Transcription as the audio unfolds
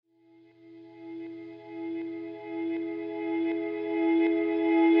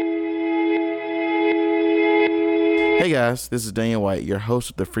Hey guys, this is Daniel White, your host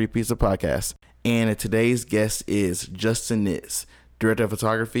of the Free Pizza Podcast, and today's guest is Justin Nitz, director of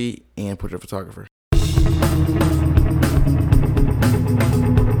photography and portrait photographer.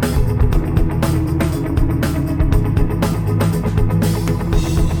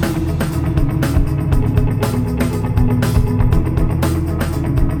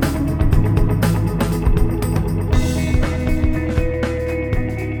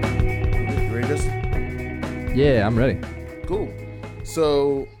 Ready, Justin? Yeah, I'm ready. Cool.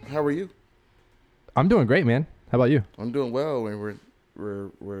 So, how are you? I'm doing great, man. How about you? I'm doing well, and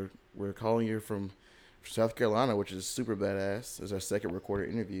we're calling you from South Carolina, which is super badass. It's our second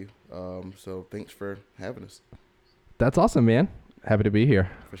recorded interview. So thanks for having us. That's awesome, man. Happy to be here.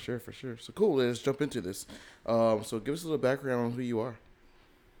 For sure. So cool. Let's jump into this. So give us a little background on who you are.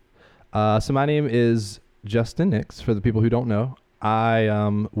 So my name is Justin Nix. For the people who don't know, I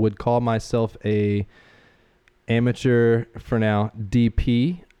would call myself a amateur for now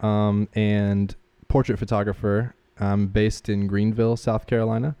DP and portrait photographer. I'm based in Greenville, South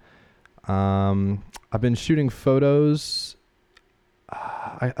Carolina. I've been shooting photos.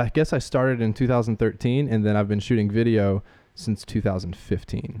 I guess I started in 2013, and then I've been shooting video since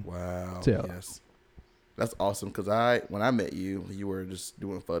 2015. Wow. So, yes. That's awesome. Because when I met you, you were just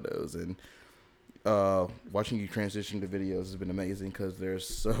doing photos, and watching you transition to videos has been amazing because they're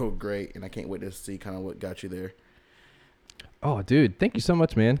so great, and I can't wait to see kind of what got you there. Oh, dude, thank you so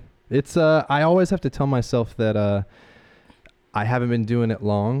much, man. It's I always have to tell myself that I haven't been doing it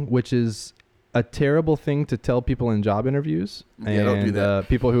long, which is a terrible thing to tell people in job interviews and don't do that.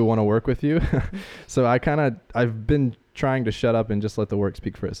 People who want to work with you. So I've been trying to shut up and just let the work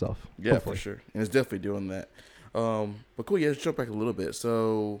speak for itself. Yeah, hopefully. for sure. And it's definitely doing that. But cool, yeah, let's jump back a little bit.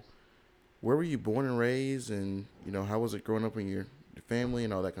 So where were you born and raised, and how was it growing up in your family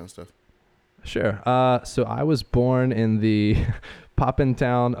and all that kind of stuff? Sure. So I was born in the poppin'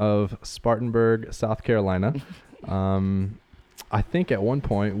 town of Spartanburg, South Carolina. I think at one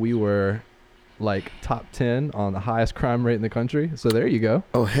point we were like top 10 on the highest crime rate in the country. So there you go.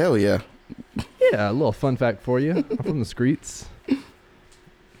 Oh, hell yeah. Yeah, a little fun fact for you. I'm from the streets.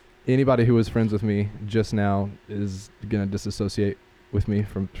 Anybody who was friends with me just now is going to disassociate with me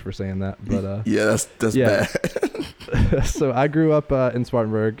for saying that. But yeah, that's yeah. bad. So I grew up in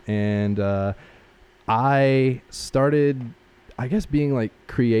Spartanburg, and I started, I guess, being like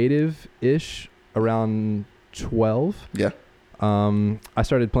creative-ish around 12. Yeah. I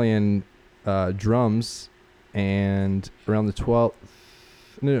started playing drums, and around the 12th,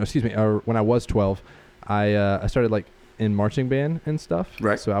 when I was 12, I started like in marching band and stuff.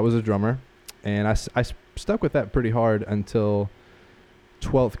 Right. So I was a drummer, and I stuck with that pretty hard until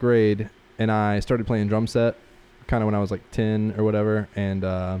 12th grade, and I started playing drum set kind of when I was like 10 or whatever, and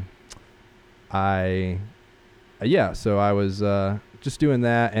so I was just doing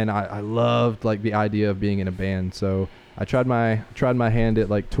that, and I loved like the idea of being in a band. So I tried my hand at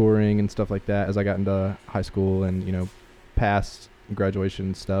like touring and stuff like that as I got into high school and past graduation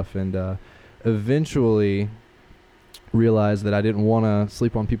and stuff, and eventually realized that I didn't want to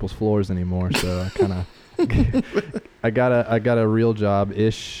sleep on people's floors anymore. So I kind of I got a real job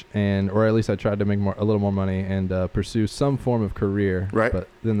ish, or at least I tried to make a little more money and pursue some form of career. Right. But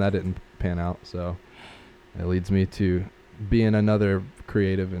then that didn't pan out. So it leads me to being another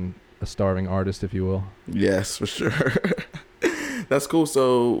creative and a starving artist, if you will. Yes, for sure. That's cool.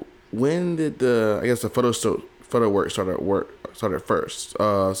 So when did the photo work started first?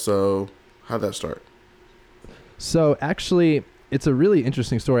 So how'd that start? So actually, it's a really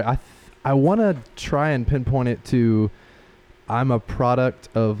interesting story. I want to try and pinpoint it to, I'm a product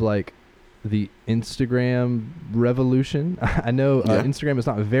of like the Instagram revolution. I know Instagram is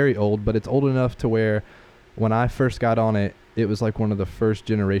not very old, but it's old enough to where when I first got on it, it was like one of the first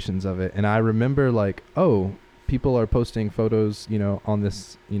generations of it. And I remember like, oh, people are posting photos, on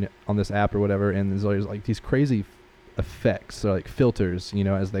this app or whatever. And there's always like these crazy effects, so like filters,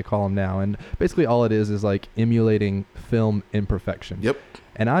 as they call them now. And basically all it is like emulating film imperfection. Yep.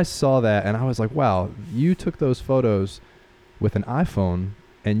 And I saw that and I was like, wow, you took those photos with an iPhone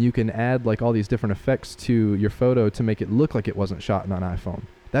and you can add like all these different effects to your photo to make it look like it wasn't shot on an iPhone.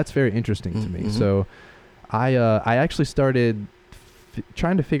 That's very interesting to me. So I actually started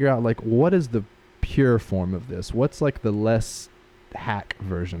trying to figure out like, what is the pure form of this? What's like the less hack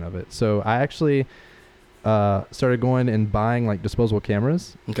version of it? So I actually started going and buying like disposable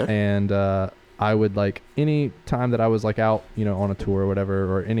cameras. Okay. And I would like any time that I was like out, on a tour or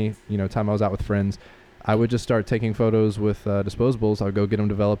whatever, or any, time I was out with friends, I would just start taking photos with disposables. I would go get them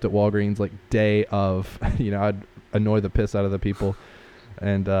developed at Walgreens like day of, I'd annoy the piss out of the people.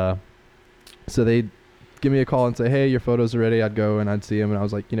 And so they'd give me a call and say, hey, your photos are ready. I'd go and I'd see them. And I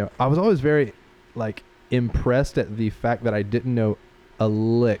was like, I was always very like impressed at the fact that I didn't know a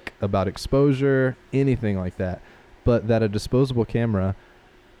lick about exposure, anything like that, but that a disposable camera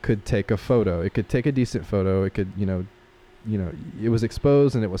could take a photo. It could take a decent photo. It could, it was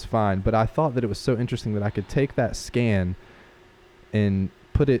exposed and it was fine. But I thought that it was so interesting that I could take that scan and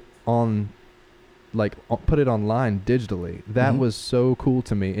put it online digitally. That was so cool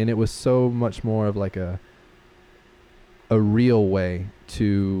to me, and it was so much more of like a real way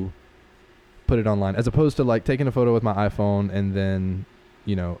to put it online, as opposed to like taking a photo with my iPhone and then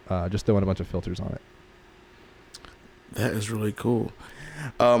just throwing a bunch of filters on it. That is really cool.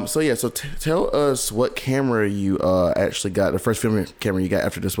 So tell us what camera you actually got, the first film camera you got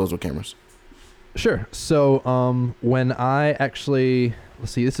after disposable cameras. Sure. So when I actually,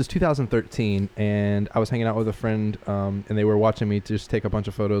 this is 2013, and I was hanging out with a friend, and they were watching me just take a bunch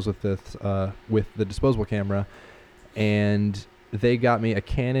of photos with the disposable camera, and they got me a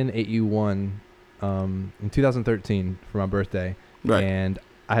Canon 8U1 in 2013 for my birthday. Right. And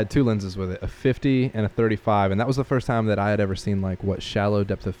I had two lenses with it, a 50 and a 35, and that was the first time that I had ever seen like what shallow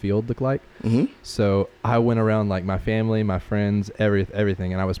depth of field looked like. So I went around like my family, my friends,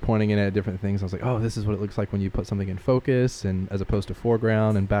 everything, and I was pointing it at different things. I was like, oh, this is what it looks like when you put something in focus, and as opposed to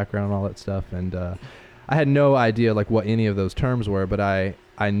foreground and background and all that stuff. And I had no idea like what any of those terms were, but I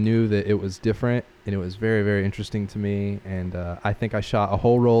knew that it was different, and it was very, very interesting to me. And I think I shot a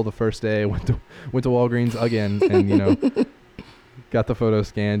whole roll the first day. Went to Walgreens again, and got the photo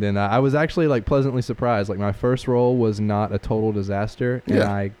scanned, and I was actually like pleasantly surprised. Like my first roll was not a total disaster,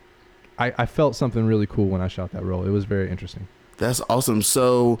 and I felt something really cool when I shot that roll. It was very interesting. That's awesome.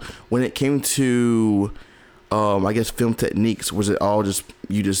 So when it came to I guess film techniques, was it all just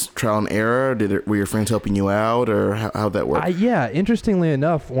trial and error? Were your friends helping you out, or how'd that work? Interestingly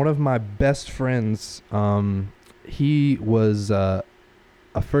enough, one of my best friends, he was a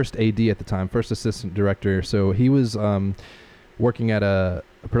first AD at the time, first assistant director. So he was working at a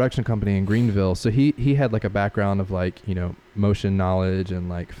production company in Greenville. So he had like a background of like, motion knowledge and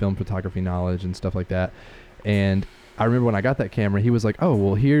like film photography knowledge and stuff like that. And I remember when I got that camera, he was like, oh,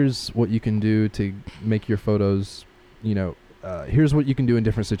 well, here's what you can do to make your photos, here's what you can do in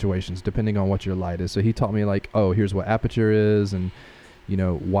different situations depending on what your light is. So he taught me like, oh, here's what aperture is, and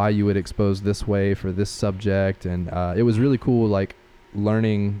why you would expose this way for this subject. And it was really cool, like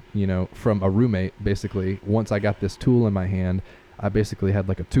learning, from a roommate. Basically, once I got this tool in my hand, I basically had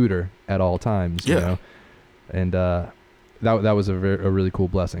like a tutor at all times. And that was a really cool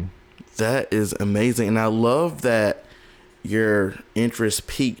blessing. That is amazing. And I love that your interest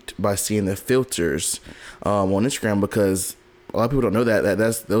peaked by seeing the filters on Instagram, because a lot of people don't know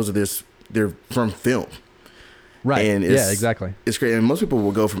that they're from film. Right. And exactly. It's great. And most people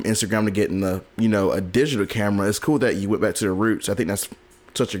will go from Instagram to getting a digital camera. It's cool that you went back to the roots. I think that's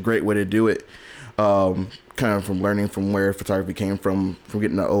such a great way to do it. Kind of from learning from where photography came from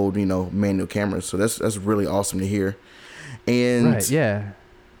getting the old, manual cameras. So that's really awesome to hear. And right, yeah.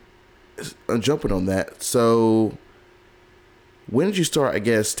 Jumping on that. So when did you start, I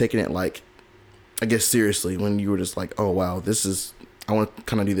guess, taking it seriously, when you were just like, oh, wow, I want to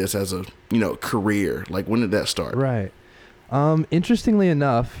kind of do this as a, career? Like, when did that start? Right. Interestingly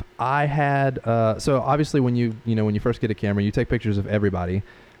enough, I had, so obviously when you first get a camera, you take pictures of everybody,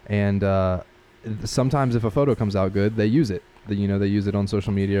 and sometimes if a photo comes out good, they use it. They use it on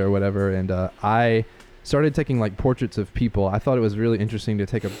social media or whatever. And I started taking like portraits of people. I thought it was really interesting to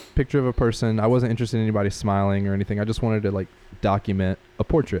take a picture of a person. I wasn't interested in anybody smiling or anything. I just wanted to like document a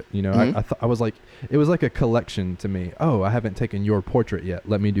portrait. I was like, it was like a collection to me. Oh, I haven't taken your portrait yet.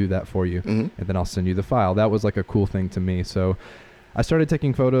 Let me do that for you. And then I'll send you the file. That was like a cool thing to me. So I started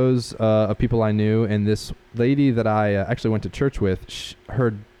taking photos of people I knew. And this lady that I actually went to church with,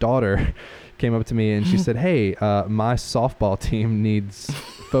 her daughter came up to me and she said, hey, my softball team needs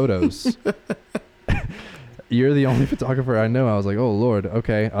photos. You're the only photographer I know. I was like, oh Lord,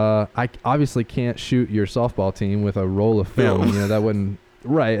 okay. I obviously can't shoot your softball team with a roll of film. That wouldn't,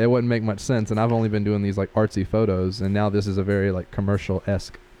 right. It wouldn't make much sense. And I've only been doing these like artsy photos, and now this is a very like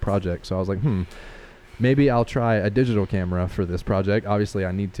commercial-esque project. So I was like, maybe I'll try a digital camera for this project. Obviously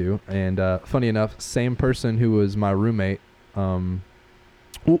I need to. And funny enough, same person who was my roommate,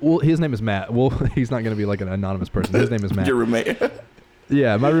 well, his name is Matt. Well, he's not going to be like an anonymous person. His name is Matt. Your roommate.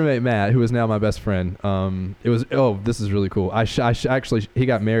 Yeah, my roommate Matt, who is now my best friend. This is really cool. Actually, he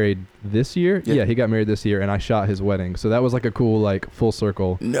got married this year. Yeah, he got married this year, and I shot his wedding. So that was like a cool, like full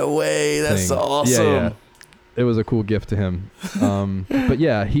circle. No way, that's thing. Awesome. Yeah, it was a cool gift to him. But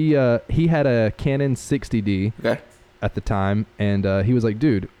yeah, he had a Canon 60D at the time, and he was like,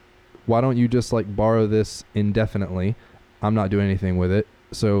 dude, why don't you just like borrow this indefinitely? I'm not doing anything with it.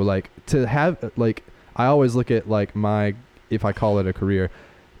 So like to have like, I always look at like my, if I call it a career,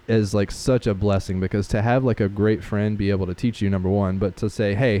 as like such a blessing, because to have like a great friend be able to teach you, number one, but to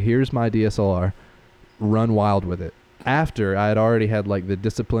say, hey, here's my DSLR, run wild with it. After I had already had like the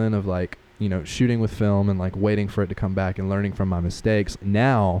discipline of like, you know, shooting with film and like waiting for it to come back and learning from my mistakes.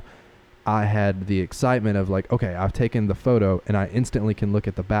 Now I had the excitement of like, okay, I've taken the photo and I instantly can look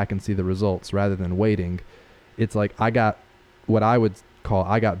at the back and see the results rather than waiting. It's like I got what I would call,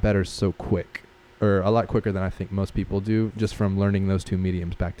 I got better so quick, or a lot quicker than I think most people do, just from learning those two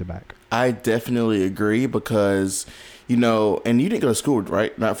mediums back to back. I definitely agree because, you know, and you didn't go to school,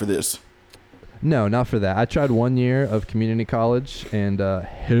 right? Not for this. No, not for that. I tried 1 year of community college and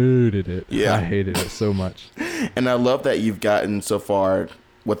hated it. Yeah. I hated it so much. And I love that you've gotten so far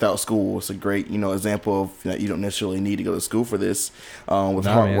without school. It's a great, you know, example of that you don't necessarily need to go to school for this with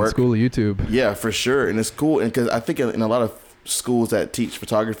hard work. School of YouTube. Yeah, for sure. And it's cool. And because I think in a lot of schools that teach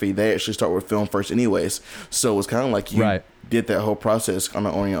photography, they actually start with film first anyways. So it's kind of like you did that whole process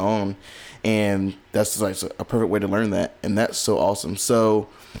on your own. And that's like a perfect way to learn that. And that's so awesome. So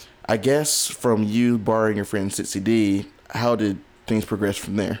I guess from you borrowing your friend 60D, how did things progress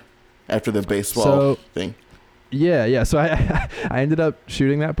from there after the baseball thing? Yeah. So I ended up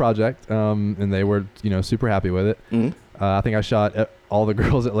shooting that project, and they were, you know, super happy with it. Mm-hmm. I think I shot all the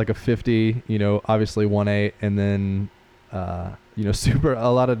girls at like a 50, you know, obviously 1.8, and then, you know,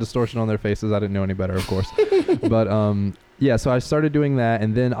 a lot of distortion on their faces. I didn't know any better, of course. But yeah, so I started doing that,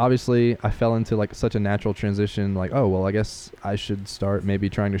 and then obviously I fell into like such a natural transition, like, oh, well, I guess I should start maybe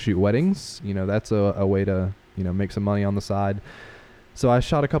trying to shoot weddings. You know, that's a way to, you know, make some money on the side. So I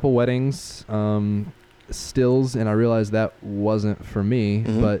shot a couple weddings, stills, and I realized that wasn't for me.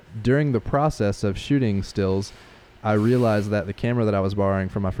 Mm-hmm. But during the process of shooting stills, I realized that the camera that I was borrowing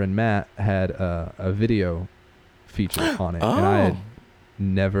from my friend Matt had a video feature on it. And I had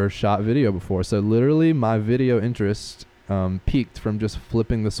never shot video before. So literally my video interest peaked from just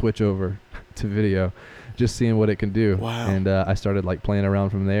flipping the switch over to video, just seeing what it can do. Wow. And I started like playing around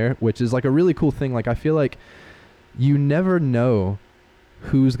from there, which is like a really cool thing. Like I feel like you never know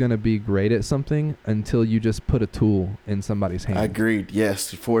who's going to be great at something until you just put a tool in somebody's hand. Agreed.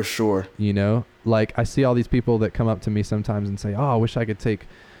 Yes, for sure. You know, like I see all these people that come up to me sometimes and say, oh, I wish I could take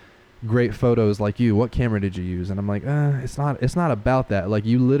great photos like you. What camera did you use? And I'm like, it's not about that. Like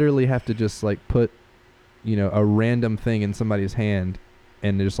you literally have to just like put, you know, a random thing in somebody's hand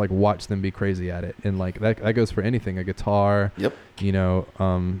and just like watch them be crazy at it. And like that goes for anything, a guitar. Yep. You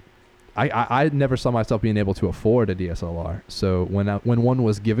know, I never saw myself being able to afford a DSLR. So when one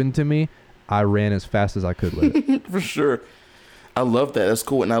was given to me, I ran as fast as I could with it. For sure. I love that. That's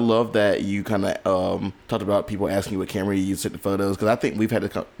cool. And I love that you kind of talked about people asking you what camera you use to take the photos. Because I think we've had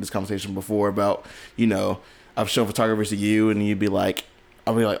this conversation before about, you know, I've shown photographers to you and you'd be like,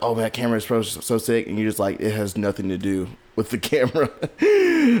 I'll be like, oh, man, that camera is so sick. And you're just like, it has nothing to do with the camera.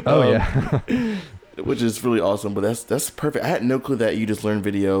 Yeah. Which is really awesome. But that's perfect. I had no clue that you just learned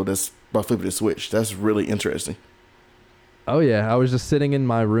video that's by flipping the switch. That's really interesting. Oh, yeah. I was just sitting in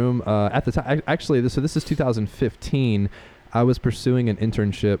my room at the time. Actually, this is 2015. I was pursuing an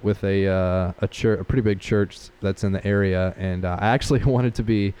internship with a pretty big church that's in the area. And I actually wanted to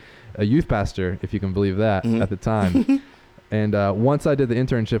be a youth pastor, if you can believe that, at the time. And once I did the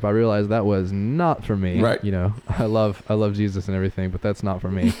internship, I realized that was not for me. Right. You know, I love Jesus and everything, but that's not for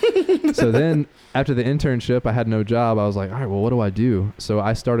me. So then after the internship, I had no job. I was like, all right, well, what do I do? So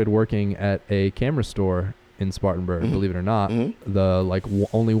I started working at a camera store in Spartanburg, believe it or not. Mm-hmm. The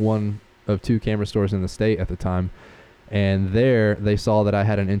only one of 2 camera stores in the state at the time. And there they saw that I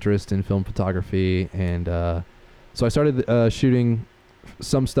had an interest in film photography. And so I started shooting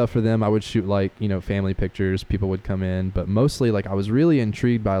some stuff for them. I would shoot like, you know, family pictures. People would come in, but mostly like I was really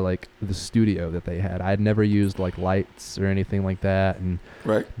intrigued by like the studio that they had. I had never used like lights or anything like that. And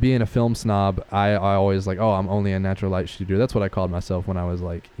being a film snob, I always like, oh, I'm only a natural light shooter. That's what I called myself when I was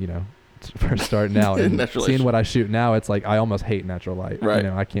like, you know, first starting out. And seeing what I shoot now, it's like I almost hate natural light. Right. You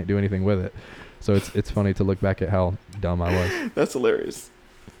know, I can't do anything with it. So it's funny to look back at how dumb I was. That's hilarious.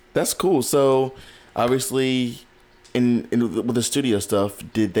 That's cool. So obviously in with the studio stuff,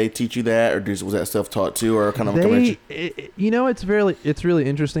 did they teach you that, or was that self-taught too, or kind of you know, it's really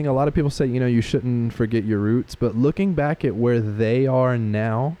interesting. A lot of people say, you know, you shouldn't forget your roots, but looking back at where they are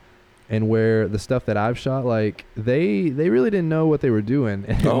now and where the stuff that I've shot, like they really didn't know what they were doing.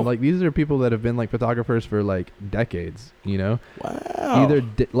 And like these are people that have been like photographers for like decades, you know. Wow. Either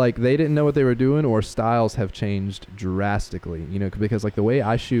like they didn't know what they were doing, or styles have changed drastically, you know, because like the way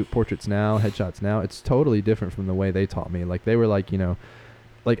I shoot portraits now, headshots now, it's totally different from the way they taught me. Like they were like, you know,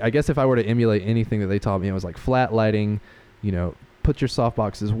 like, I guess if I were to emulate anything that they taught me, it was like flat lighting, put your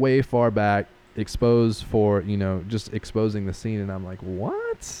softboxes way far back, expose for, just exposing the scene. And I'm like,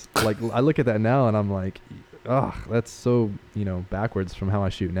 what? Like, I look at that now and I'm like, ugh, that's so, backwards from how I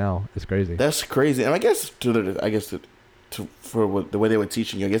shoot now. It's crazy. That's crazy. And I guess for the way they were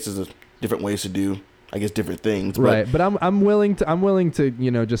teaching you, I guess there's different ways to do, I guess, different things. Right. But I'm willing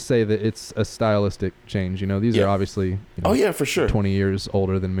to, just say that it's a stylistic change. These are obviously, oh yeah, for sure, 20 years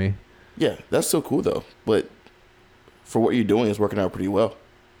older than me. Yeah, that's so cool though. But for what you're doing, it's working out pretty well.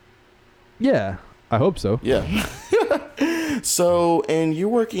 Yeah, I hope so. Yeah. So, and you're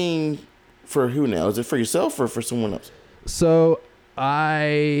working for who now? Is it for yourself or for someone else? So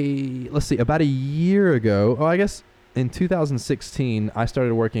let's see, about a year ago, I guess in 2016, I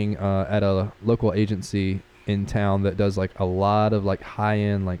started working at a local agency in town that does like a lot of like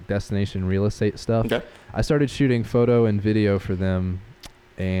high-end like destination real estate stuff. Okay. I started shooting photo and video for them,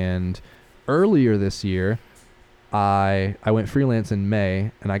 and earlier this year, I went freelance in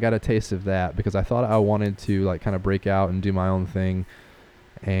May, and I got a taste of that because I thought I wanted to like kind of break out and do my own thing.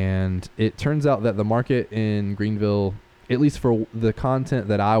 And it turns out that the market in Greenville, at least for the content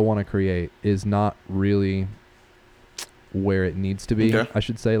that I want to create, is not really where it needs to be. Okay. I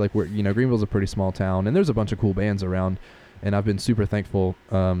should say, like, Greenville's a pretty small town, and there's a bunch of cool bands around, and I've been super thankful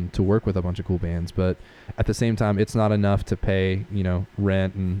to work with a bunch of cool bands. But at the same time, it's not enough to pay,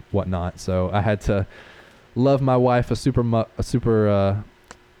 rent and whatnot. So I had to love my wife a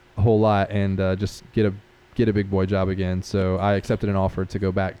whole lot and just get a big boy job again. So I accepted an offer to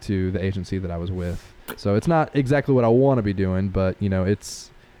go back to the agency that I was with. So it's not exactly what I want to be doing, but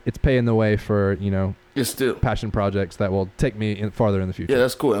it's paying the way for it's still passion projects that will take me farther in the future. Yeah,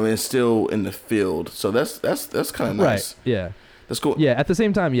 that's cool. I mean, it's still in the field, so that's kind of nice. Right. Yeah. That's cool. Yeah. At the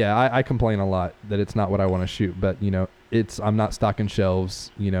same time, I complain a lot that it's not what I want to shoot, but I'm not stocking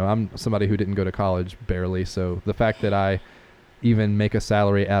shelves. I'm somebody who didn't go to college barely, so the fact that I even make a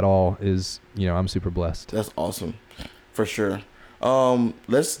salary at all is, I'm super blessed. That's awesome, for sure.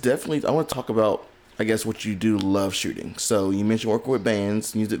 Let's definitely. I want to talk about, I guess, what you do love shooting. So you mentioned working with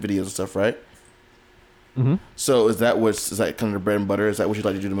bands, music videos and stuff, right? Mm-hmm. So is that kind of the bread and butter? Is that what you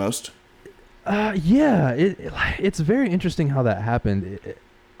like to do the most? Yeah. It's very interesting how that happened.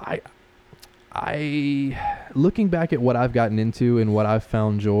 I looking back at what I've gotten into and what I've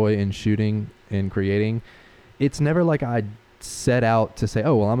found joy in shooting and creating, it's never like I set out to say,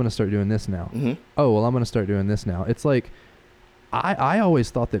 oh, well, I'm going to start doing this now. Mm-hmm. Oh, well, I'm going to start doing this now. It's like, I always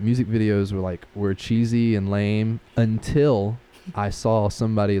thought that music videos were cheesy and lame until I saw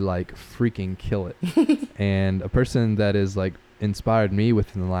somebody like freaking kill it. And a person that is like inspired me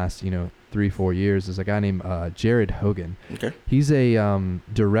within the last, 3-4 years is a guy named Jared Hogan. Okay. He's a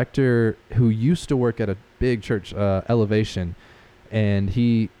director who used to work at a big church, Elevation, and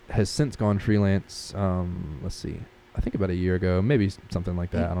he has since gone freelance. Let's see, I think about a year ago, maybe something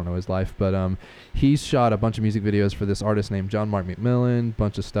like that. I don't know his life, but he's shot a bunch of music videos for this artist named John Mark McMillan,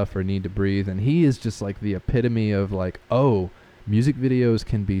 bunch of stuff for Need to Breathe, and he is just like the epitome of like, oh, music videos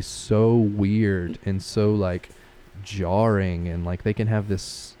can be so weird and so like jarring, and like they can have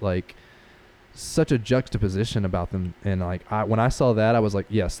this like such a juxtaposition about them, and like when I saw that, I was like,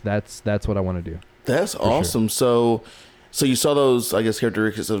 yes, that's what I want to do. That's awesome. Sure. So you saw those, I guess,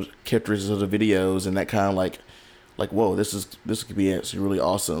 characteristics of the videos, and that kind of like, whoa, this could be actually really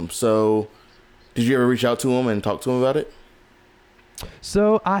awesome. So did you ever reach out to him and talk to him about it?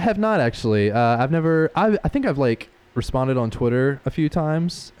 So I have not actually. I think I've like responded on Twitter a few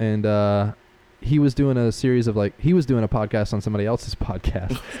times, and he was doing a series of he was doing a podcast on somebody else's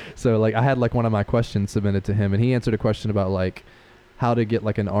podcast. So like I had like one of my questions submitted to him, and he answered a question about like how to get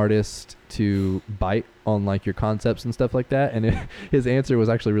like an artist to bite on like your concepts and stuff like that. And his answer was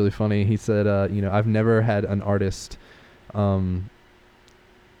actually really funny. He said, I've never had an artist,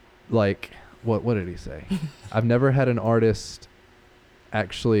 like what did he say? I've never had an artist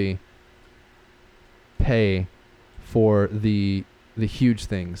actually pay for the huge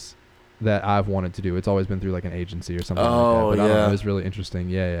things that I've wanted to do. It's always been through like an agency or something like that. But I don't know, it was really interesting.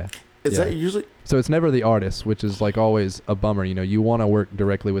 Yeah. Is that usually? So it's never the artist, which is like always a bummer. You want to work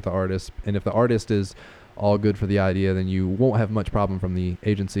directly with the artist, and if the artist is all good for the idea, then you won't have much problem from the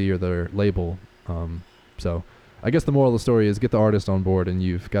agency or their label. So I guess the moral of the story is get the artist on board, and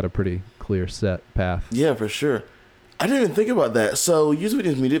you've got a pretty clear set path. Yeah, for sure. I didn't even think about that. So usually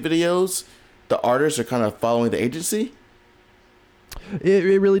these music videos, the artists are kind of following the agency?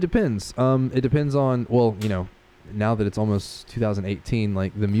 It really depends. It depends on, now that it's almost 2018,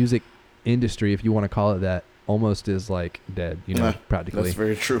 like the music industry, if you want to call it that, almost is like dead, practically. That's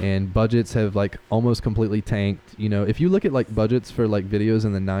very true. And budgets have like almost completely tanked. If you look at like budgets for like videos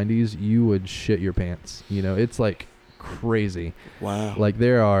in the 90s, you would shit your pants. It's like crazy. Wow. Like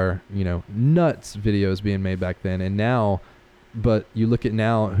there are, nuts videos being made back then, and now, but you look at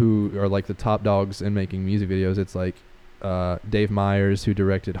now who are like the top dogs in making music videos. It's like Dave Meyers, who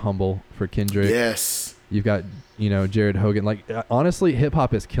directed Humble for Kendrick. Yes. You've got, Jared Hogan. Like, honestly, hip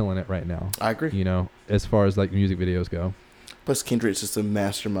hop is killing it right now. I agree. As far as like music videos go. Plus, Kendrick's just a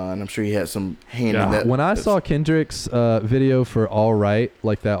mastermind. I'm sure he had some hand in that. When I saw Kendrick's video for All Right,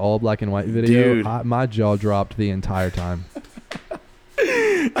 like that all black and white video, my jaw dropped the entire time.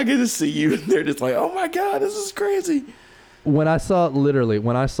 I get to see you, and they're just like, oh my God, this is crazy. When I saw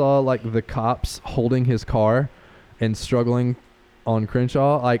like the cops holding his car and struggling on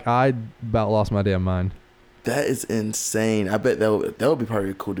Crenshaw, like I about lost my damn mind. That is insane. I bet that would be probably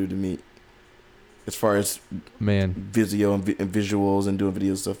a cool dude to meet, as far as video and visuals and doing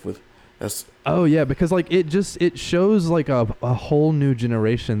video stuff with. Oh yeah, because like it shows like a whole new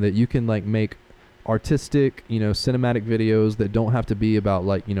generation that you can like make artistic, cinematic videos that don't have to be about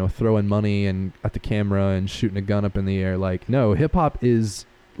like, throwing money and at the camera and shooting a gun up in the air. Like, no, hip hop is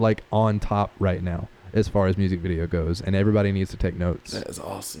like on top right now as far as music video goes, and everybody needs to take notes. That is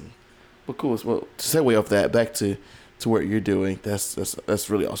awesome. Well, cool. Well, to segue off that, back to what you're doing, that's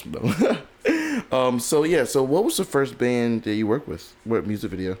really awesome though. So what was the first band that you worked with? What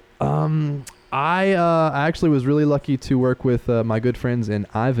music video? I actually was really lucky to work with my good friends in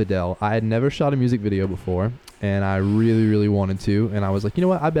Ividel. I had never shot a music video before, and I really, really wanted to. And I was like, you know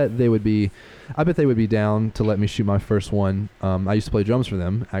what? I bet they would be down to let me shoot my first one. I used to play drums for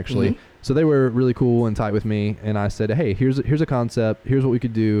them, actually. Mm-hmm. So they were really cool and tight with me. And I said, hey, here's a concept. Here's what we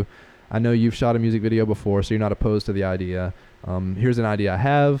could do. I know you've shot a music video before, so you're not opposed to the idea. Here's an idea I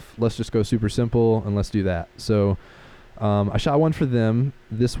have. Let's just go super simple, and let's do that. So I shot one for them.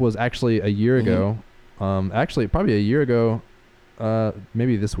 This was actually a year ago. Actually, probably a year ago,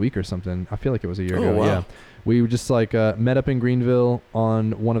 maybe this week or something. I feel like it was a year ago. Wow. Yeah. We just like met up in Greenville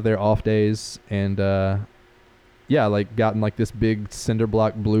on one of their off days, and like got in like this big cinder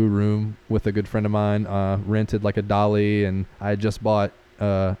block blue room with a good friend of mine, rented like a dolly, and I had just bought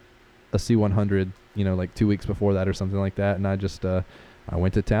a C100, like 2 weeks before that or something like that, and I just I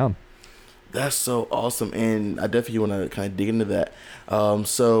went to town. That's so awesome, and I definitely want to kind of dig into that.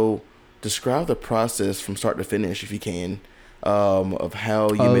 So describe the process from start to finish, if you can, of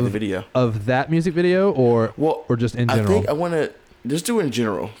how you made the video. Of that music video, or just in general? I think I want to just do it in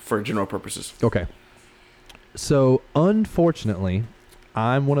general, for general purposes. Okay. So unfortunately,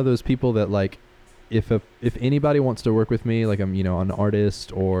 I'm one of those people that like, if anybody wants to work with me, like I'm an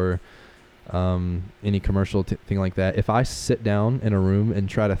artist or any commercial thing like that, if I sit down in a room and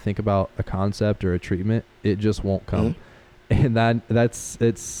try to think about a concept or a treatment, it just won't come. Mm-hmm. And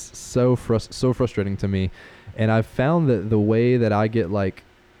it's so frustrating to me. And I've found that the way that I get like,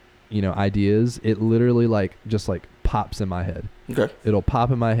 ideas, it literally like just like pops in my head. Okay. It'll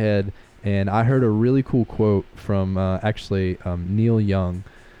pop in my head. And I heard a really cool quote from Neil Young,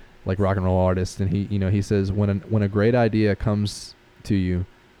 like rock and roll artist, and he says when a great idea comes to you,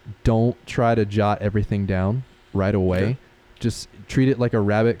 don't try to jot everything down right away. Okay. Just treat it like a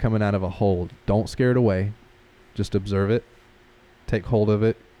rabbit coming out of a hole. Don't scare it away. Just observe it. Take hold of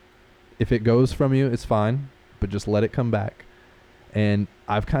it. If it goes from you, it's fine, but just let it come back. And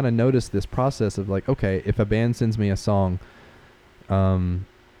I've kind of noticed this process of like, okay, if a band sends me a song,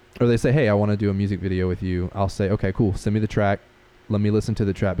 or they say, hey, I want to do a music video with you, I'll say, okay, cool, send me the track. Let me listen to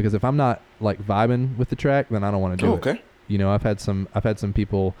the track, because if I'm not like vibing with the track, then I don't want to do it. Okay. I've had some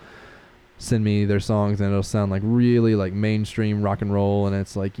people send me their songs and it'll sound like really like mainstream rock and roll, and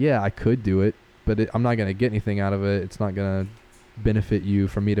it's like, yeah, I could do it, but I'm not going to get anything out of it. It's not going to benefit you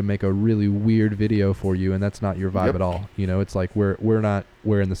for me to make a really weird video for you, and that's not your vibe at all. It's like we're not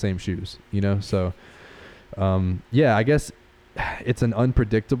wearing the same shoes, so I guess it's an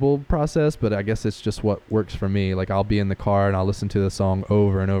unpredictable process, but I guess it's just what works for me. Like I'll be in the car and I'll listen to the song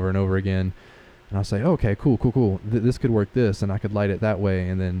over and over and over again, and I'll say, okay, cool. This could work this, and I could light it that way.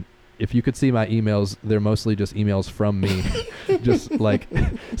 And then if you could see my emails, they're mostly just emails from me, just like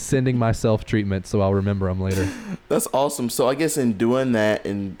sending myself treatment so I'll remember them later. That's awesome. So I guess in doing that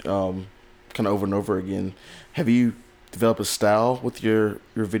and kind of over and over again, have you developed a style with your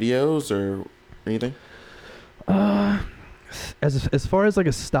videos or anything? As far as like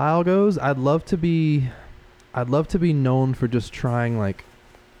a style goes, I'd love to be known for just trying like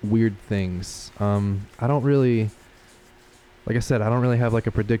weird things. I don't really, like I said, I don't really have like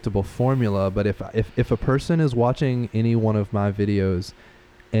a predictable formula, but if a person is watching any one of my videos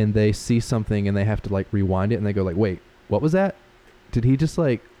and they see something and they have to like rewind it and they go like, wait, what was that? Did he just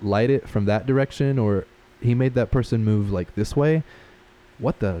like light it from that direction, or he made that person move like this way?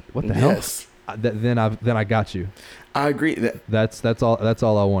 What the hell? Yes. Then I got you. I agree. That's all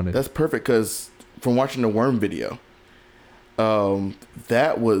I wanted. That's perfect, because from watching the worm video,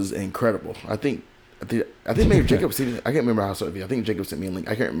 that was incredible. I think maybe Jacob sent it. I can't remember how I saw it. I think Jacob sent me a link.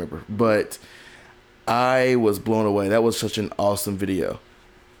 I can't remember, but I was blown away. That was such an awesome video.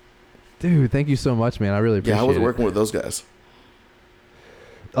 Dude, thank you so much, man. I really appreciate it. Yeah, I was working with those guys.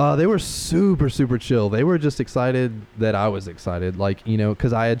 They were super, super chill. They were just excited that I was excited. Like, you know,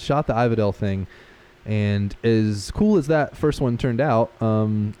 because I had shot the Ivadel thing, and as cool as that first one turned out,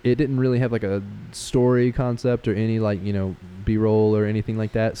 it didn't really have like a story concept or any like, you know, B-roll or anything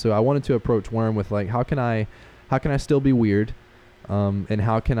like that. So I wanted to approach Worm with like, how can I still be weird? And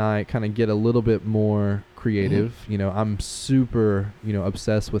how can I kind of get a little bit more creative? You know, I'm super, you know,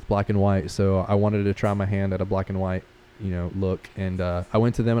 obsessed with black and white. So I wanted to try my hand at a black and white, you know, look. And I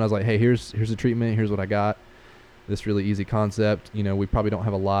went to them and I was like, hey, here's the treatment. Here's what I got. This really easy concept. You know, we probably don't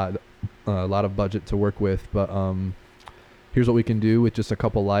have a lot of budget to work with, but here's what we can do with just a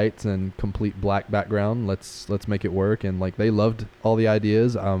couple lights and complete black background. Let's make it work. And like, they loved all the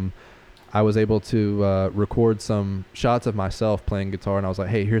ideas. I was able to record some shots of myself playing guitar, and I was like,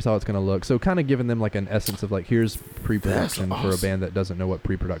 hey, here's how it's going to look. So kind of giving them like an essence of like, here's pre-production for a band that doesn't know what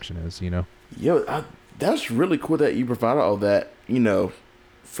pre-production is, you know? Yo, that's really cool that you provided all that, you know,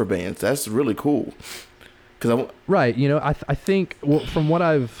 for bands. That's really cool. Right. You know, I think from what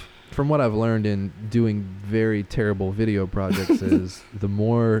I've learned in doing very terrible video projects is the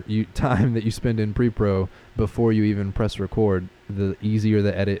more time that you spend in pre-pro before you even press record, the easier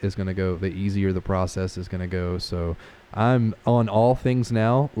the edit is going to go, the easier the process is going to go. So I'm on all things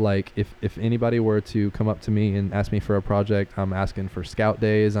now. Like if anybody were to come up to me and ask me for a project, I'm asking for scout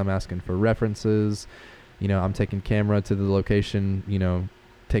days. I'm asking for references. You know, I'm taking camera to the location, you know,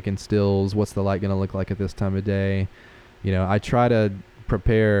 taking stills. What's the light going to look like at this time of day? You know, I try to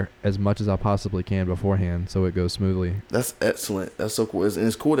prepare as much as I possibly can beforehand so it goes smoothly. That's excellent. That's so cool. And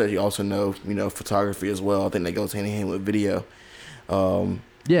it's cool that you also know, you know, photography as well. I think that goes hand in hand with video.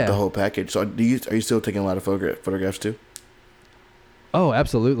 Yeah. The whole package. So are you still taking a lot of photographs too? Oh,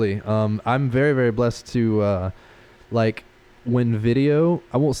 absolutely. I'm very, very blessed to like when video,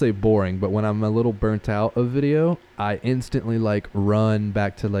 I won't say boring, but when I'm a little burnt out of video, I instantly like run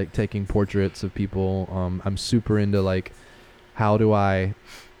back to like taking portraits of people. I'm super into like, how do I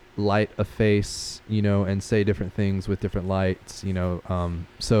light a face, you know, and say different things with different lights, you know.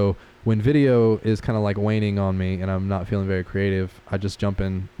 So when video is kind of like waning on me and I'm not feeling very creative, I just jump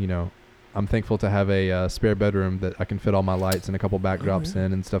in, you know. I'm thankful to have a spare bedroom that I can fit all my lights and a couple backdrops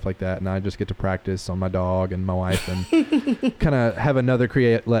in and stuff like that. And I just get to practice on my dog and my wife and kind of have another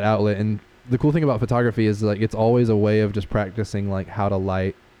outlet. And the cool thing about photography is like, it's always a way of just practicing like how to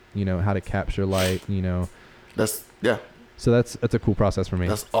light, you know, how to capture light, you know. So that's a cool process for me.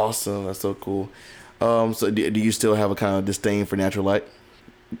 That's awesome. That's so cool. So do you still have a kind of disdain for natural light?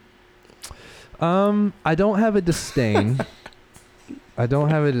 I don't have a disdain. I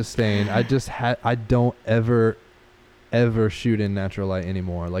just I don't ever shoot in natural light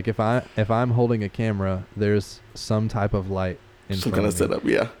anymore. Like if I'm holding a camera, there's some type of light in some front kind of setup,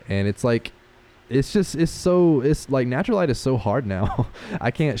 yeah. And it's like it's like natural light is so hard now. I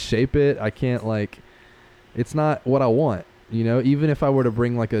can't shape it. I can't like, it's not what I want, you know. Even if I were to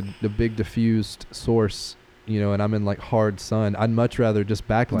bring like a big diffused source, you know, and I'm in like hard sun, I'd much rather just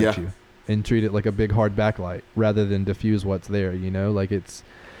backlight you and treat it like a big hard backlight rather than diffuse what's there, you know. Like it's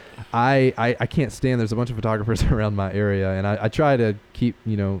I can't stand, there's a bunch of photographers around my area, and I try to keep,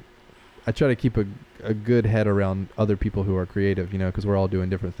 you know, a good head around other people who are creative, you know, because we're all doing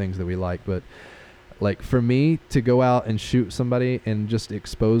different things that we like. But like for me to go out and shoot somebody and just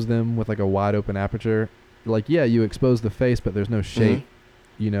expose them with like a wide open aperture, like, yeah, you expose the face, but there's no shape,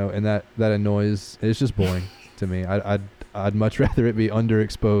 you know, and that annoys. It's just boring to me. I'd much rather it be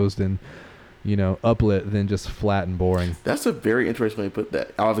underexposed and, you know, uplit than just flat and boring. That's a very interesting way to put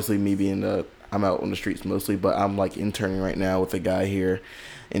that. Obviously, me being I'm out on the streets mostly, but I'm like interning right now with a guy here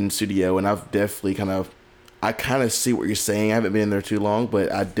in the studio, and I've definitely I kind of see what you're saying. I haven't been in there too long,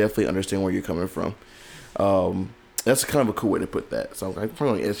 but I definitely understand where you're coming from. That's kind of a cool way to put that. So I'm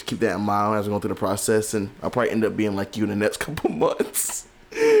probably going to keep that in mind as I go through the process, and I'll probably end up being like you in the next couple months.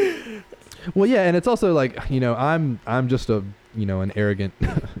 Well, yeah, and it's also like, you know, I'm just a, you know, an arrogant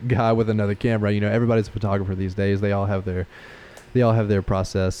guy with another camera. You know, everybody's a photographer these days. They all have their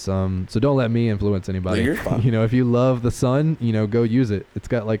process. So don't let me influence anybody. No, you're fine. You know, if you love the sun, you know, go use it. It's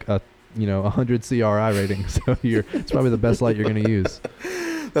got like a, you know, 100 CRI rating, so it's probably the best light you're going to use.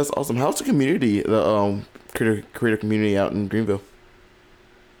 That's awesome. How's the community, the creator community out in Greenville?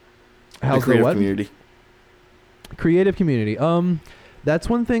 How's the creative what? community? Creative community. That's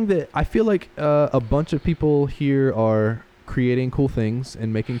one thing that I feel like a bunch of people here are creating cool things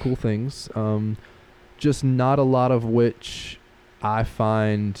and making cool things. Just not a lot of which I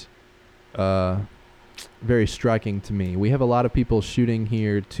find very striking to me. We have a lot of people shooting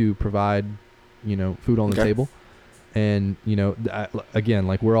here to provide, food on the table. And, again,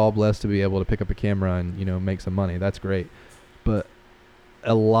 like we're all blessed to be able to pick up a camera and, make some money. That's great. But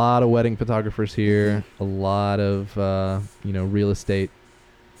a lot of wedding photographers here, a lot of, real estate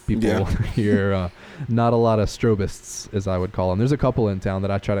people here, not a lot of strobists, as I would call them. There's a couple in town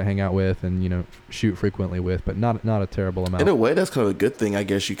that I try to hang out with and, shoot frequently with, but not a terrible amount. In a way, that's kind of a good thing. I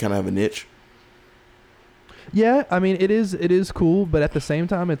guess you kind of have a niche. Yeah, I mean, it is cool, but at the same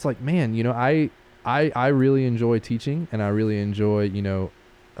time, it's like, man, I really enjoy teaching, and I really enjoy,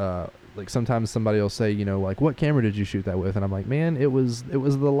 like sometimes somebody will say, like, what camera did you shoot that with? And I'm like, man, it was the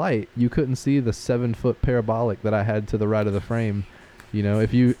light. You couldn't see the 7-foot parabolic that I had to the right of the frame.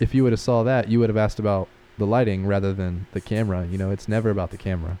 If you would have saw that, you would have asked about the lighting rather than the camera. It's never about the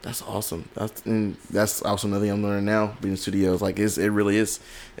camera. That's awesome. That's also another thing I'm learning now being in studios. Like it really is.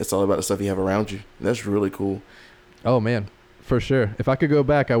 It's all about the stuff you have around you. That's really cool. Oh man, for sure. If I could go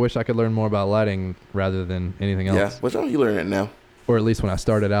back, I wish I could learn more about lighting rather than anything else. Yeah, but you learn it now. Or at least when I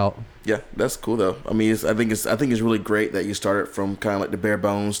started out. Yeah, that's cool though. I mean, I think it's really great that you started from kind of like the bare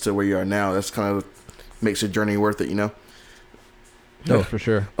bones to where you are now. That's kind of makes your journey worth it, Oh, for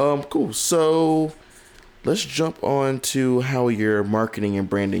sure. Cool. So let's jump on to how you're marketing and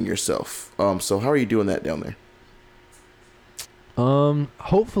branding yourself. So how are you doing that down there?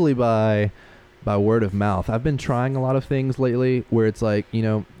 Hopefully by word of mouth. I've been trying a lot of things lately where it's like,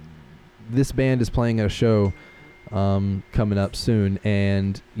 this band is playing at a show coming up soon,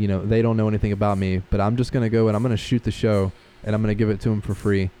 and they don't know anything about me, but I'm just going to go and I'm going to shoot the show and I'm going to give it to them for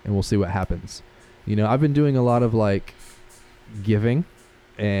free and we'll see what happens. I've been doing a lot of like giving,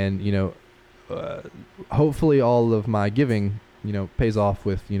 and hopefully all of my giving pays off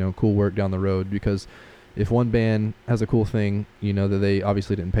with cool work down the road, because if one band has a cool thing that they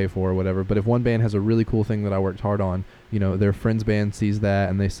obviously didn't pay for or whatever, but if one band has a really cool thing that I worked hard on, their friend's band sees that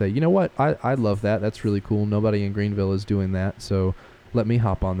and they say, you know what, I love that, that's really cool, nobody in Greenville is doing that, so let me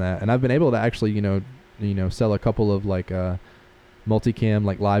hop on that. And I've been able to actually sell a couple of like multicam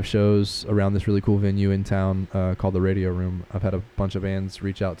like live shows around this really cool venue in town called the Radio Room. I've had a bunch of bands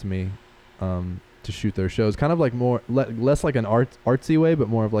reach out to me to shoot their shows, kind of like more less like an artsy way, but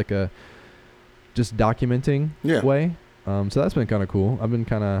more of like a just documenting way. So that's been kind of cool. I've been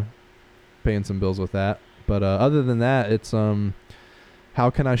kind of paying some bills with that. But other than that, it's how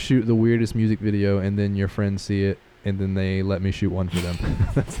can I shoot the weirdest music video and then your friends see it and then they let me shoot one for them.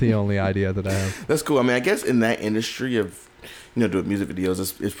 That's the only idea that I have. That's cool. I mean, I guess in that industry of doing music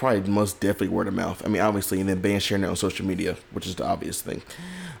videos, it's probably most definitely word of mouth. I mean, obviously, and then bands sharing it on social media, which is the obvious thing.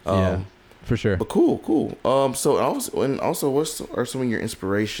 Yeah, for sure. But cool. So also, what are some of your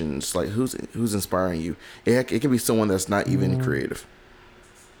inspirations? Like, who's inspiring you? It can be someone that's not even creative.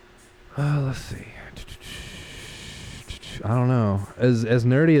 Let's see. I don't know. As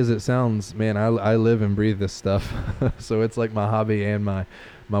nerdy as it sounds, man, I live and breathe this stuff. So it's like my hobby and my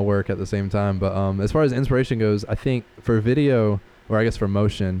work at the same time. But as far as inspiration goes, I think for video, or I guess for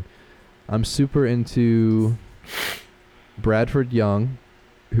motion, I'm super into Bradford Young,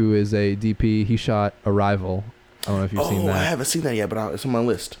 who is a DP. He shot Arrival. I don't know if you've seen that. I haven't seen that yet, but it's on my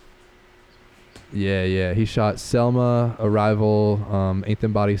list. Yeah. He shot Selma, Arrival, Eighth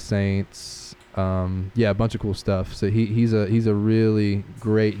and Body Saints. A bunch of cool stuff. So he's a really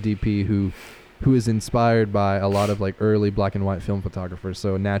great DP who is inspired by a lot of like early black and white film photographers.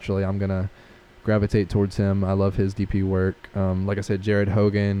 So naturally, I'm gonna gravitate towards him. I love his DP work. Like I said, Jared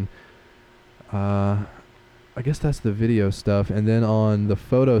Hogan. I guess that's the video stuff. And then on the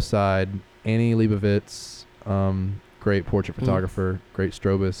photo side, Annie Leibovitz, great portrait photographer, great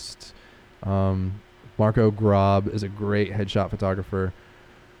strobist. Marco Grob is a great headshot photographer.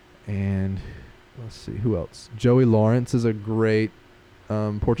 And let's see, who else? Joey Lawrence is a great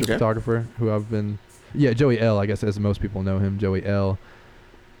portrait photographer who I've been... Yeah, Joey L, I guess, as most people know him, Joey L.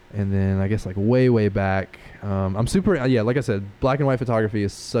 And then I guess like way back, I'm super... like I said, black and white photography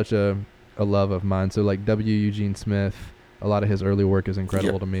is such a love of mine. So like W. Eugene Smith, a lot of his early work is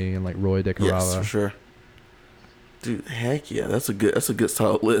incredible to me, and like Roy DeCarava. Yes, for sure. Dude, heck yeah, that's a good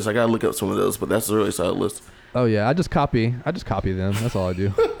solid list. I gotta look up some of those, but that's a really solid list. Oh yeah, I just copy them. That's all I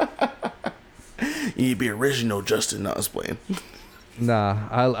do. You need to be original, Justin. Not us playing. Nah,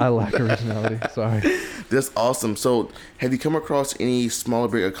 I lack originality. Sorry. That's awesome. So, have you come across any small or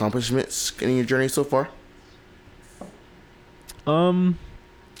big accomplishments in your journey so far?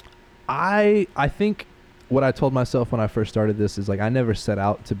 I think what I told myself when I first started this is like I never set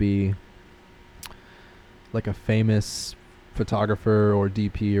out to be like a famous photographer or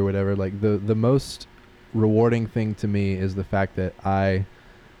DP or whatever. Like the most rewarding thing to me is the fact that I,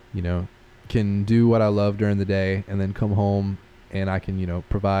 you know, can do what I love during the day and then come home and I can, you know,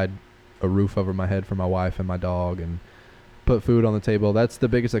 provide a roof over my head for my wife and my dog and put food on the table. That's the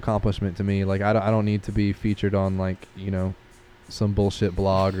biggest accomplishment to me. Like I don't need to be featured on like, you know, some bullshit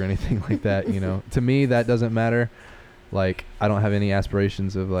blog or anything like that, you know. To me that doesn't matter. Like I don't have any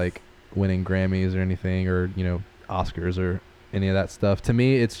aspirations of like winning Grammys or anything or, you know, Oscars or any of that stuff. To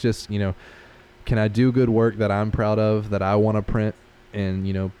me it's just, you know, can I do good work that I'm proud of, that I want to print, and,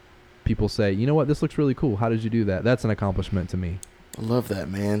 you know, people say, you know what, this looks really cool. How did you do that? That's an accomplishment to me. I love that,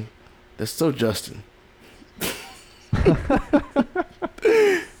 man. That's so Justin.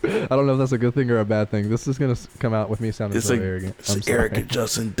 I don't know if that's a good thing or a bad thing. This is going to come out with me sounding so arrogant. It's arrogant,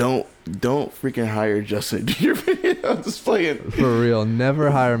 Justin. Don't freaking hire Justin to do your video. I'm just playing. For real.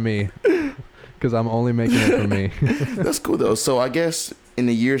 Never hire me because I'm only making it for me. That's cool, though. So I guess in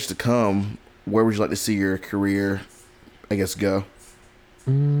the years to come, where would you like to see your career, I guess, go?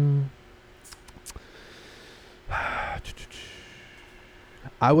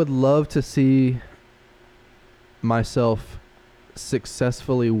 I would love to see myself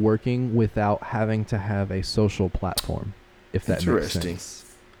successfully working without having to have a social platform, if that makes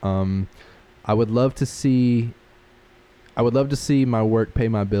sense. I would love to see my work pay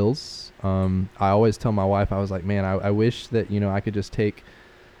my bills. I always tell my wife, I was like, man, I wish that, you know, I could just take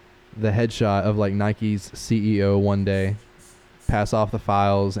the headshot of like Nike's CEO one day, pass off the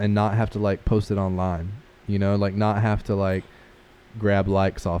files, and not have to like post it online, you know, like not have to like grab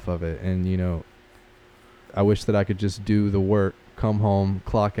likes off of it. And, you know, I wish that I could just do the work, come home,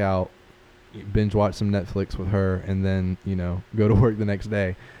 clock out, binge watch some Netflix with her, and then, you know, go to work the next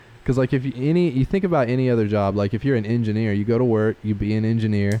day. Because like if you think about any other job, like if you're an engineer, you go to work, you be an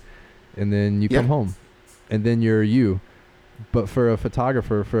engineer, and then you come home, and then you're you. But for a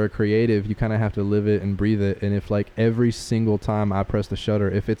photographer, for a creative, you kind of have to live it and breathe it. And if like every single time I press the shutter,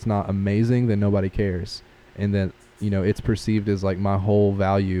 if it's not amazing, then nobody cares. And then, you know, it's perceived as like my whole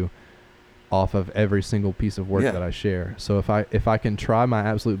value off of every single piece of work that I share. So if I can try my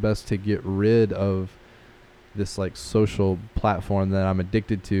absolute best to get rid of this like social platform that I'm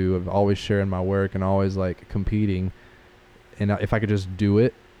addicted to, of always sharing my work and always like competing, and if I could just do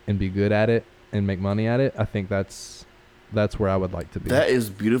it and be good at it and make money at it, I think that's where I would like to be. That is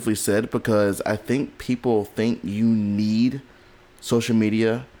beautifully said, because I think people think you need social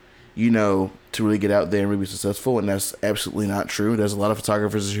media, you know, to really get out there and really be successful, and that's absolutely not true. There's a lot of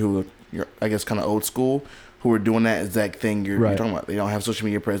photographers who are, I guess, kind of old school, who are doing that exact thing you're talking about. They don't have social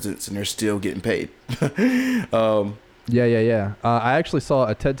media presence, and they're still getting paid. Yeah. I actually saw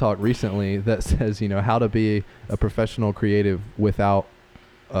a TED Talk recently that says, you know, how to be a professional creative without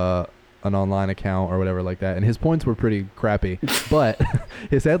an online account or whatever like that. And his points were pretty crappy, but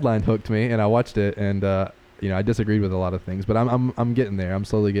his headline hooked me, and I watched it, and you know, I disagreed with a lot of things, but I'm getting there. I'm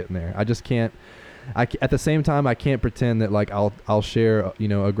slowly getting there. I just can't. At the same time, I can't pretend that like I'll share, you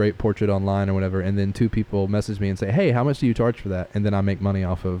know, a great portrait online or whatever, and then two people message me and say, hey, how much do you charge for that? And then I make money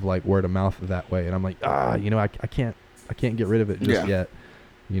off of like word of mouth that way, and I'm like, you know, I can't get rid of it just yet.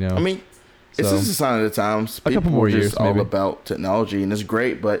 You know, I mean, it's just a sign of the times. A couple more years, all maybe. about technology, and it's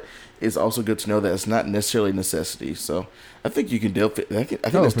great, but it's also good to know that it's not necessarily a necessity. So I think you can deal with it. I think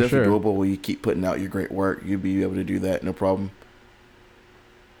that's definitely doable. Where you keep putting out your great work, you'll be able to do that, no problem.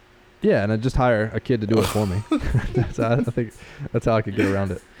 Yeah, and I just hire a kid to do it for me. I think that's how I could get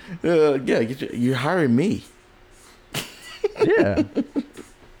around it. You're hiring me. Yeah.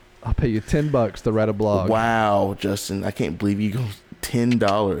 I'll pay you $10 to write a blog. Wow, Justin, I can't believe you go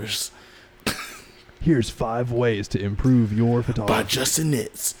 $10. Here's 5 ways to improve your photography. By Justin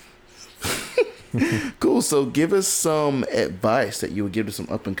Nitz. Cool. So give us some advice that you would give to some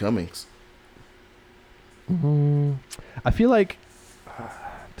up and comings. I feel like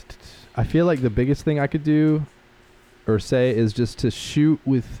the biggest thing I could do or say is just to shoot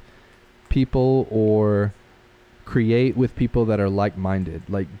with people or create with people that are like-minded.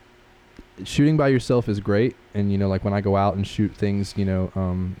 Like, shooting by yourself is great, and, you know, like when I go out and shoot things, you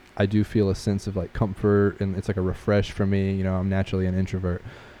know, I do feel a sense of like comfort, and it's like a refresh for me. You know, I'm naturally an introvert,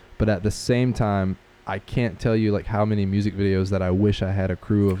 but at the same time, I can't tell you like how many music videos that I wish I had a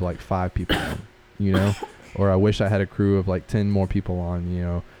crew of like 5 people on, you know, or I wish I had a crew of like 10 more people on, you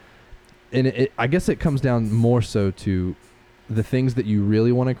know. And I guess it comes down more so to the things that you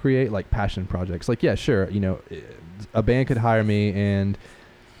really want to create, like passion projects. Like, yeah, sure, a band could hire me and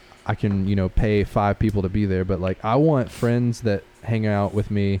I can, pay 5 people to be there, but like I want friends that hang out with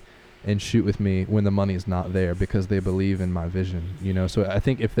me and shoot with me when the money's not there because they believe in my vision, So I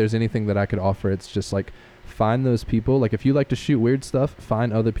think if there's anything that I could offer, it's just like find those people. Like if you like to shoot weird stuff,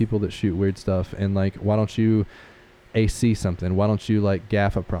 find other people that shoot weird stuff, and like why don't you AC something? Why don't you like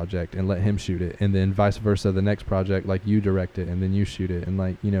gaff a project and let him shoot it, and then vice versa, the next project like you direct it and then you shoot it, and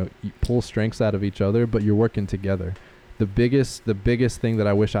like you pull strengths out of each other, but you're working together. The biggest thing that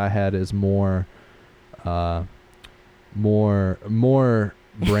I wish I had is more brain,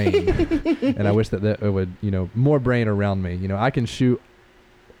 and I wish that it would more brain around me. I can shoot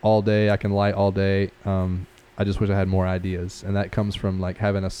all day, I can light all day. I just wish I had more ideas, and that comes from like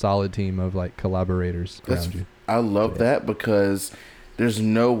having a solid team of like collaborators around you. I love that, because there's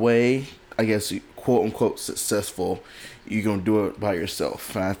no way, I guess, quote unquote successful, you're gonna do it by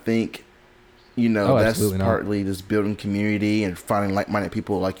yourself. And I think that's partly this building community and finding like-minded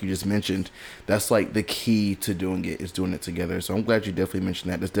people, like you just mentioned. That's like the key to doing it, is doing it together. So I'm glad you definitely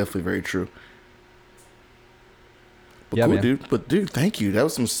mentioned that. That's definitely very true. But yeah, cool, man. Dude, thank you. That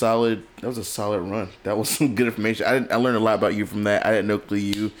was a solid run. That was some good information. I learned a lot about you from that. I didn't know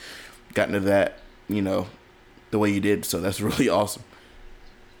you got into that, the way you did. So that's really awesome.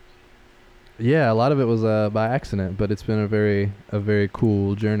 Yeah, a lot of it was by accident, but it's been a very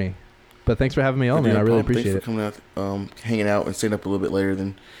cool journey. But thanks for having me on, man. I really appreciate it. Thanks for coming out, hanging out, and staying up a little bit later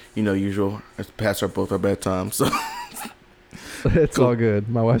than usual. It's past both our bedtime, so it's cool. All good.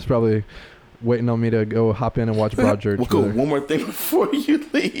 My wife's probably waiting on me to go hop in and watch Broadchurch. Well, cool. One more thing before you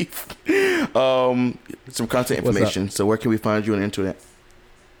leave. Some content information. So where can we find you on the internet?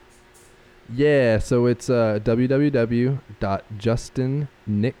 Yeah, so it's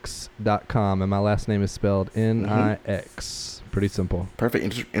www.justinnix.com, and my last name is spelled Nix. Pretty simple. Perfect.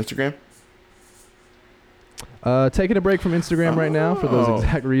 Instagram? Taking a break from Instagram right now for those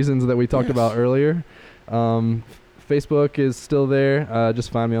exact reasons that we talked about earlier. Facebook is still there. Just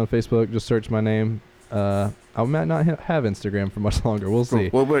find me on Facebook. Just search my name. I might not have Instagram for much longer. We'll see.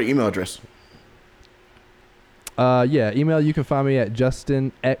 What about your email address? Email, you can find me at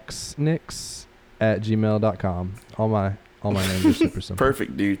justinxnix@gmail.com. All my names are super simple.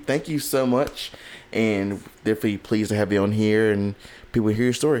 Perfect, dude. Thank you so much, and definitely pleased to have you on here and people hear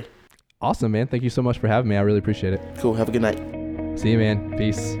your story. Awesome, man. Thank you so much for having me. I really appreciate it. Cool. Have a good night. See you, man.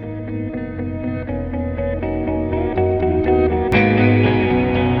 Peace.